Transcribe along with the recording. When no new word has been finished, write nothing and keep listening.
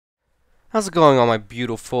How's it going, all my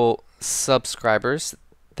beautiful subscribers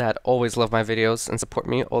that always love my videos and support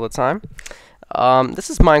me all the time? This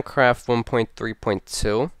is Minecraft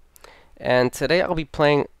 1.3.2, and today I'll be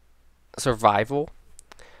playing survival.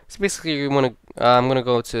 So basically, I'm gonna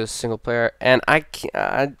go to single player, and I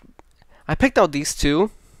picked out these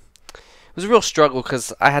two. It was a real struggle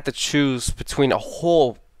because I had to choose between a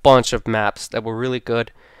whole bunch of maps that were really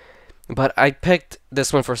good. But I picked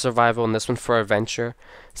this one for survival and this one for adventure,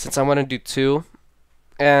 since I want to do two.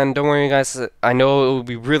 And don't worry, guys. I know it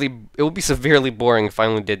would be severely boring if I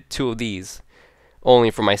only did two of these,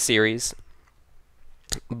 only for my series.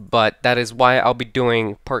 But that is why I'll be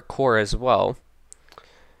doing parkour as well.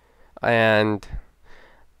 And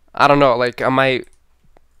I don't know, like I might.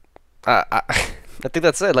 I think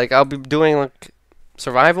that's it. Like I'll be doing like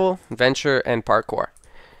survival, adventure, and parkour.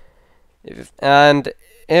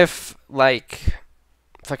 If like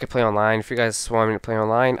if I could play online, if you guys want me to play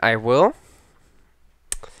online, I will.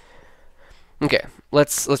 Okay,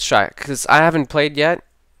 let's try it because I haven't played yet,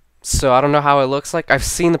 so I don't know how it looks like. I've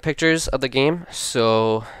seen the pictures of the game,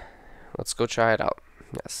 so let's go try it out.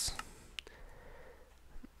 Yes.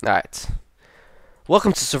 All right.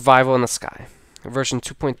 Welcome to Survival in the Sky, version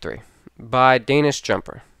 2.3 by Danish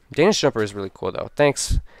Jumper. Danish Jumper is really cool though.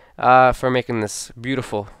 Thanks for making this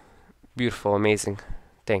beautiful, amazing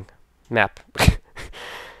thing. Map.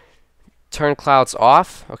 Turn clouds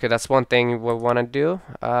off. Okay, that's one thing we want to do.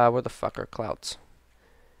 Where the fuck are clouds?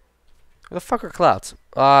 Where the fuck are clouds?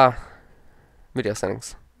 Video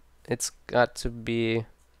settings. It's got to be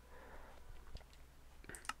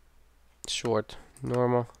short,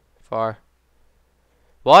 normal, far.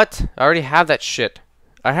 What? I already have that shit.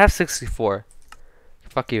 I have 64.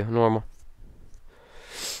 Fuck you, normal.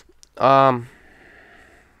 Where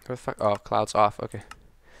the fuck? Oh, clouds off. Okay.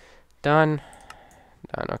 Done.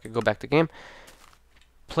 Done. Okay, go back to game.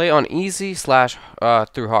 Play on easy /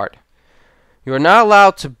 through hard. You are not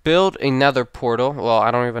allowed to build a nether portal. Well, I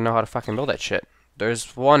don't even know how to fucking build that shit.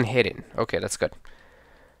 There's one hidden. Okay, that's good.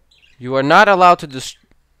 You are not allowed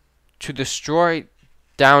to destroy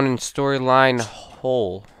down in storyline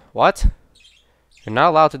hole. What? You're not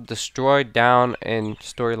allowed to destroy down in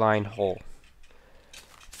storyline hole.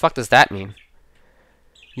 Fuck does that mean?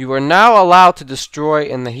 You are now allowed to destroy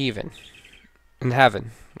in the heaven. In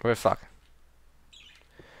heaven. Where the fuck?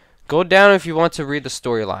 Go down if you want to read the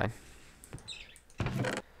storyline.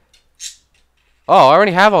 Oh, I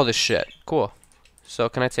already have all this shit. Cool. So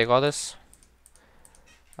can I take all this?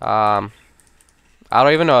 I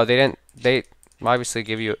don't even know. They obviously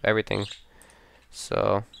give you everything.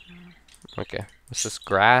 So okay. What's this?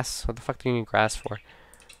 Grass? What the fuck do you need grass for?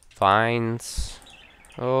 Vines.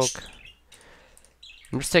 Oak.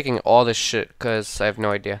 I'm just taking all this shit because I have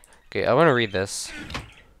no idea. Okay, I want to read this.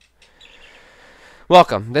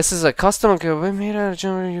 Welcome. This is a custom code made out of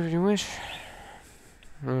jumper if you wish.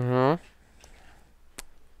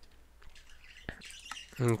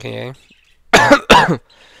 Okay. The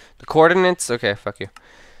coordinates? Okay, fuck you.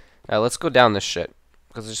 Let's go down this shit.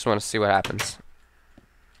 Because I just want to see what happens.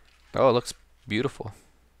 Oh, it looks beautiful.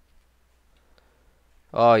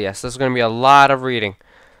 Oh, yes. There's going to be a lot of reading.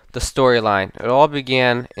 The storyline. It all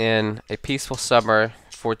began in a peaceful summer,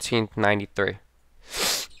 1493.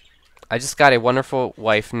 I just got a wonderful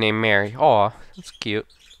wife named Mary. Aw, that's cute.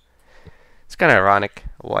 It's kind of ironic.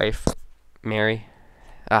 Wife, Mary.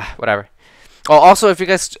 Whatever. Oh, also, if you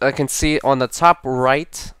guys can see on the top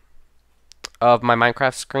right of my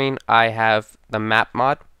Minecraft screen, I have the map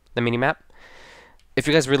mod, the mini map. If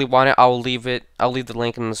you guys really want it, I'll leave the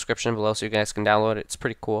link in the description below so you guys can download it. It's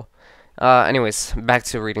pretty cool. Anyways, back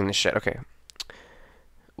to reading this shit. Okay.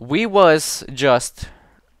 We was just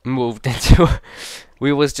moved into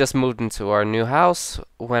our new house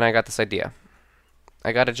when I got this idea.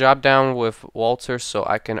 I got a job down with Walter so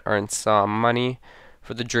I can earn some money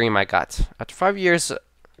for the dream I got. After 5 years,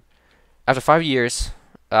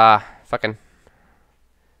 fucking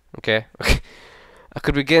okay. I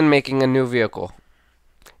could begin making a new vehicle.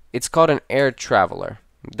 It's called an air traveler.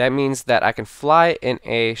 That means that I can fly in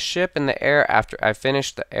a ship in the air after I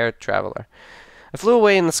finish the air traveler. I flew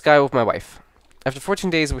away in the sky with my wife. After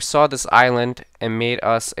 14 days, we saw this island and made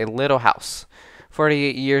us a little house.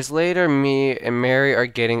 48 years later, me and Mary are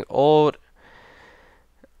getting old.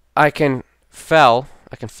 I can feel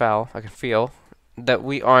that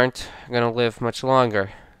we aren't going to live much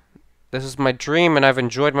longer. This is my dream, and I've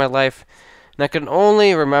enjoyed my life, and I can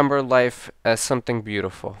only remember life as something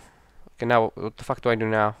beautiful. Okay, now what the fuck do I do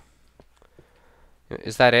now?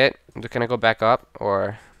 Is that it? Can I go back up,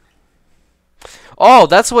 or... Oh,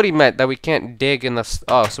 that's what he meant, that we can't dig in the...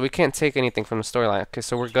 Oh, so we can't take anything from the storyline. Okay,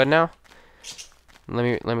 so we're good now?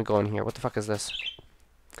 let me go in here. What the fuck is this?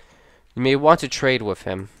 You may want to trade with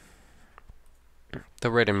him.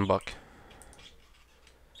 The written book.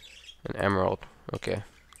 An emerald. Okay.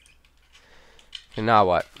 And now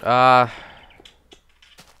what? The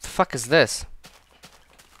fuck is this?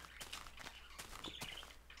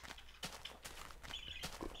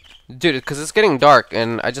 Dude, because it's getting dark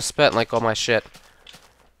and I just spent like all my shit.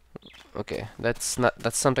 Okay, that's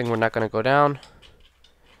something we're not gonna go down.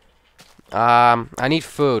 I need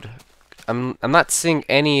food. I'm not seeing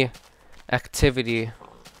any activity.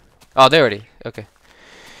 Oh, there it is. Okay.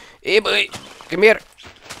 Hey, boy, come here.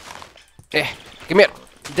 Come here.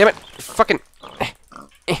 Damn it, fucking.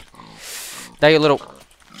 Now you little.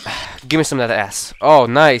 Give me some of that ass. Oh,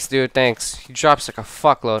 nice, dude. Thanks. He drops like a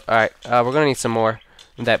fuckload. All right, we're gonna need some more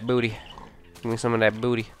of that booty. Give me some of that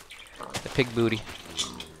booty. The pig booty.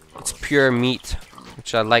 It's pure meat,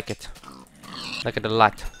 which I like it. Like it a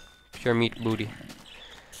lot. Pure meat booty.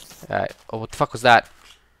 Alright. Oh, what the fuck was that?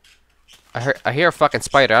 I hear a fucking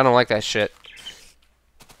spider. I don't like that shit.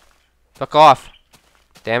 Fuck off.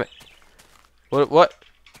 Damn it. What?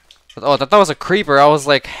 Oh, I thought that was a creeper. I was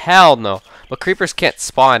like, hell no. But creepers can't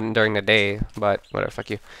spawn during the day. But whatever.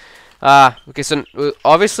 Fuck you. Okay, so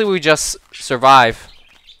obviously we just survive.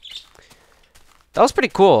 That was pretty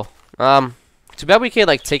cool. Too bad we can't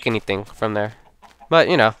like take anything from there. But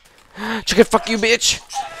you know. Chicken, fuck you, bitch.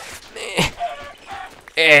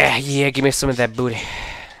 Yeah, give me some of that booty.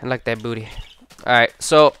 I like that booty. Alright,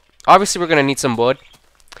 so obviously we're gonna need some wood.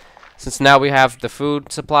 Since now we have the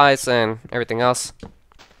food supplies and everything else.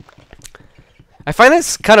 I find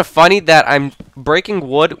this kind of funny that I'm breaking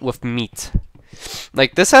wood with meat.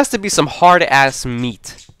 Like, this has to be some hard-ass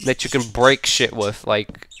meat that you can break shit with.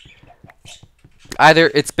 Like, either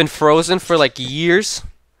it's been frozen for like years,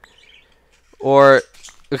 or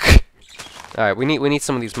alright, we need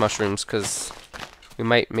some of these mushrooms because we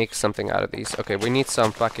might make something out of these. Okay, we need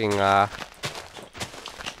some fucking I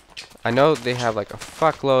know they have like a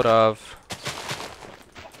fuckload of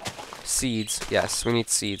seeds. Yes, we need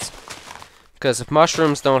seeds. Because if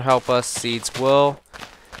mushrooms don't help us, seeds will.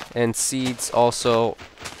 And seeds also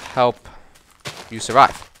help you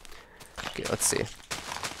survive. Okay, let's see.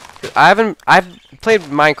 I've played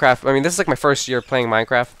Minecraft. I mean, this is like my first year playing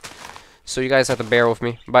Minecraft. So you guys have to bear with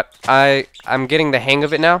me. But I'm getting the hang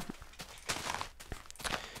of it now.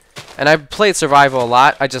 And I've played survival a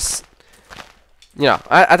lot. I just, you know,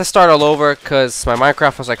 I had to start all over because my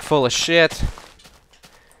Minecraft was like full of shit.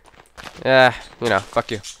 Yeah, you know,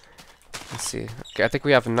 fuck you. Let's see. Okay, I think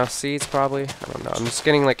we have enough seeds probably. I don't know. I'm just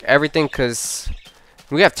getting like everything because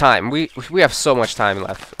we have time. We have so much time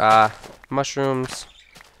left. Mushrooms.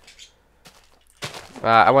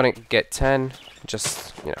 I want to get 10.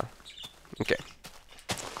 Just, you know. Okay.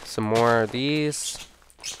 Some more of these.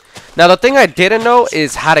 Now the thing I didn't know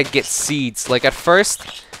is how to get seeds. Like at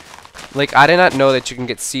first, like I did not know that you can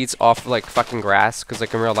get seeds off of, like fucking grass. Because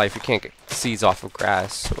like in real life you can't get seeds off of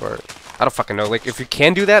grass. Or I don't fucking know. Like if you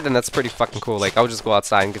can do that, then that's pretty fucking cool. Like I would just go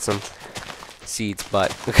outside and get some seeds.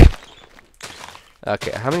 But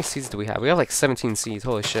okay, how many seeds do we have? We have like 17 seeds.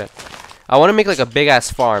 Holy shit! I want to make like a big ass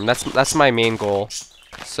farm. That's my main goal.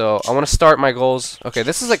 So I want to start my goals. Okay,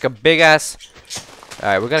 this is like a big ass. All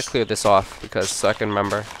right, we gotta clear this off because so I can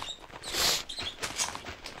remember.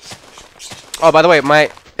 Oh, by the way,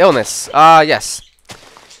 my illness. Yes.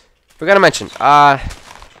 Forgot to mention.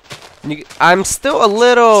 I'm still a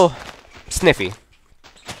little sniffy,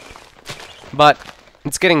 but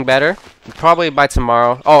it's getting better. Probably by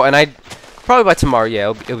tomorrow. Oh, and probably by tomorrow.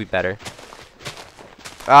 Yeah, it'll be better.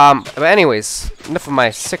 But anyways, enough of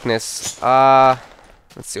my sickness.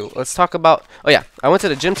 Let's see. Let's talk about. Oh yeah, I went to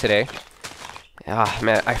the gym today. Ah,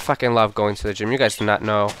 man, I fucking love going to the gym. You guys do not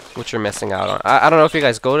know what you're missing out on. I don't know if you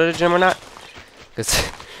guys go to the gym or not, because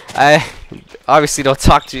I obviously don't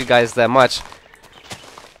talk to you guys that much.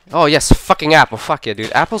 Oh yes, fucking apple. Fuck yeah,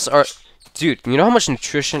 dude. Apples are, dude. You know how much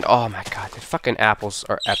nutrition? Oh my god, the fucking apples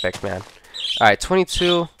are epic, man. All right,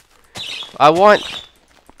 22. I want.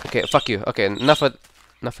 Okay, fuck you. Okay, enough of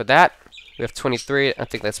that. We have 23. I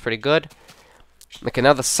think that's pretty good. Okay,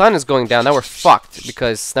 now the sun is going down. Now we're fucked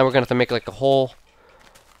because now we're gonna have to make like a whole.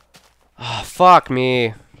 Oh fuck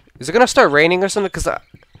me! Is it gonna start raining or something? Because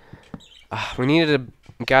we needed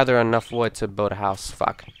to gather enough wood to build a house.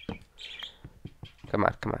 Fuck. Come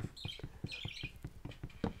on, come on.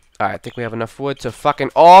 Alright, I think we have enough wood to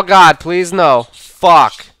fucking. Oh god, please no.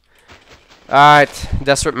 Fuck. Alright,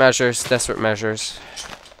 desperate measures, desperate measures.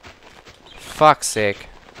 Fuck's sake.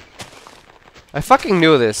 I fucking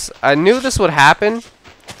knew this. I knew this would happen.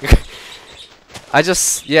 I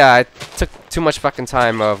took too much fucking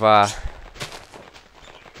time of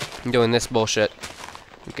doing this bullshit.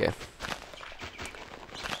 Okay.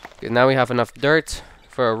 Okay, now we have enough dirt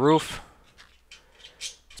for a roof.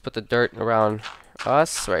 Let's put the dirt around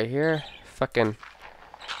us right here. Fucking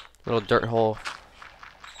little dirt hole.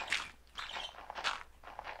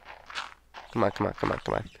 Come on, come on, come on,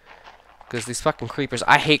 come on. Because these fucking creepers,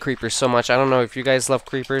 I hate creepers so much. I don't know if you guys love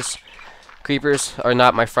creepers. Creepers are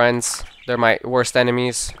not my friends. They're my worst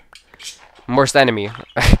enemies. Worst enemy.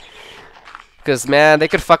 Because, man, they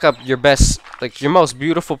could fuck up your best, like, your most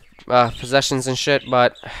beautiful possessions and shit,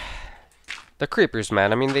 but they're creepers,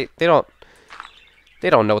 man. I mean, they don't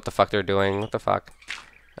know what the fuck they're doing. What the fuck?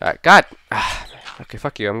 Alright, God! Okay,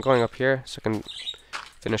 fuck you. I'm going up here so I can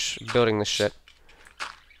finish building this shit.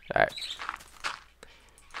 Alright.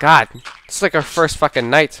 God, it's like our first fucking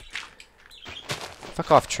night.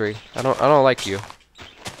 Fuck off, tree. I don't like you.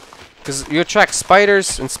 Cause you attract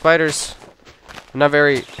spiders, and spiders are not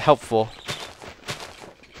very helpful.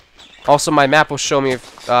 Also, my map will show me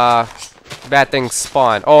if bad things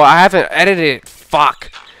spawn. Oh, I haven't edited it.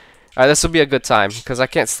 Fuck. Alright, this will be a good time because I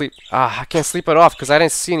can't sleep. I can't sleep it off because I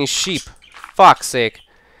didn't see any sheep. Fuck's sake.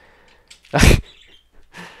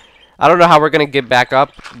 I don't know how we're gonna get back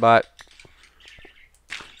up, but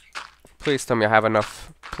please tell me I have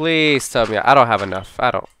enough. Please tell me I don't have enough.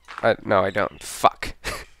 No, I don't. Fuck.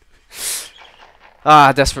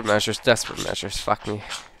 Desperate measures. Desperate measures. Fuck me.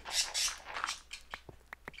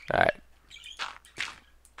 Alright.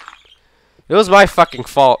 It was my fucking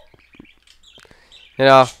fault. You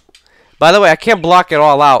know. By the way, I can't block it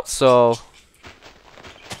all out, so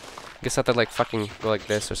I guess I have to like fucking go like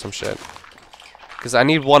this or some shit. Because I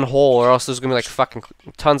need one hole or else there's gonna be like fucking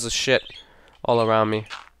tons of shit all around me.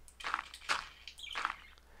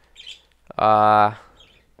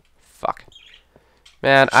 Fuck.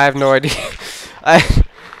 Man, I have no idea.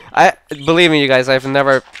 I believe me, you guys, I've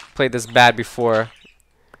never played this bad before.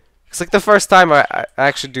 It's like the first time I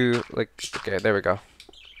actually do, like, okay, there we go.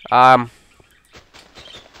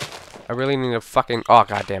 I really need to fucking, oh,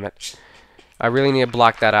 god damn it. I really need to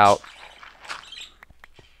block that out.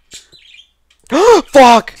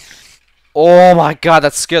 Fuck! Oh my god,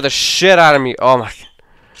 that scared the shit out of me. Oh my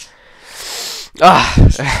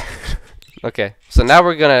god. Okay, so now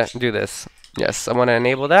we're gonna do this. Yes, I want to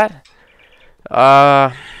enable that.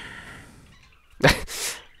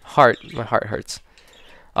 Heart, my heart hurts.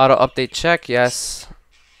 Auto update check, yes.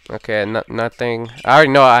 Okay, nothing. I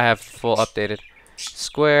already know I have full updated.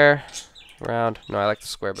 Square, round. No, I like the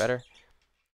square better.